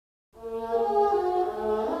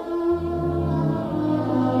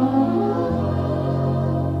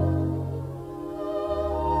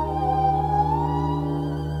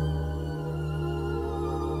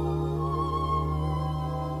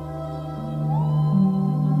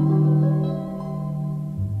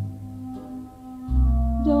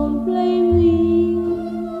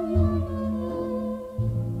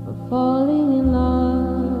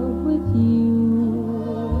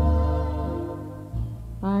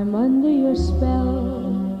I'm under your spell,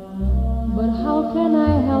 but how can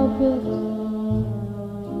I help it?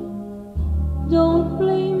 Don't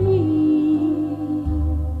blame me.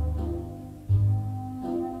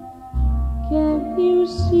 Can't you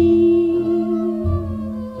see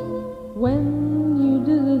when you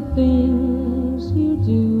do the things you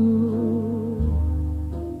do?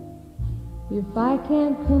 If I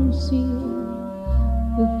can't conceal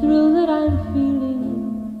the thrill that I'm feeling,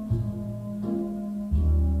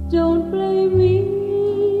 don't blame me.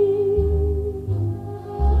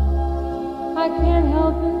 I can't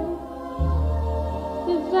help it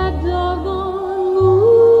if that doggone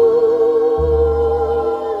moon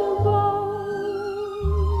above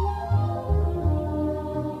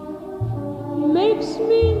makes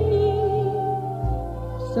me need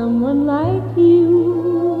someone like you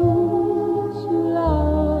to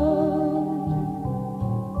love.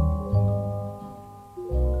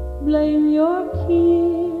 Blame your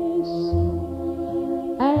kiss,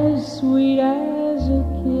 as sweet as a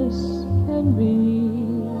kiss can be,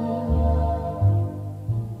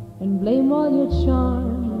 and blame all your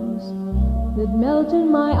charms that melt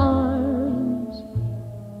in my arms,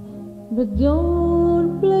 but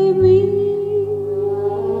don't blame me.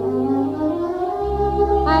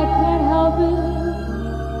 I can't help it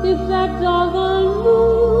if that doggone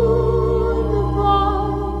moon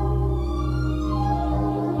above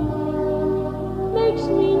makes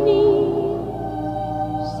me need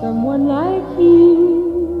someone like you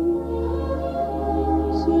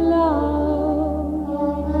to love.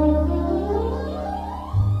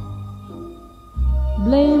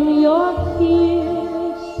 Blame your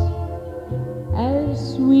kiss,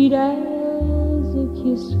 as sweet as a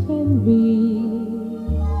kiss can be,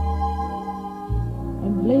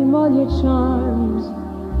 and blame all your charms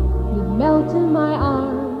that melt in my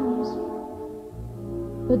arms,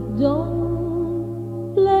 but don't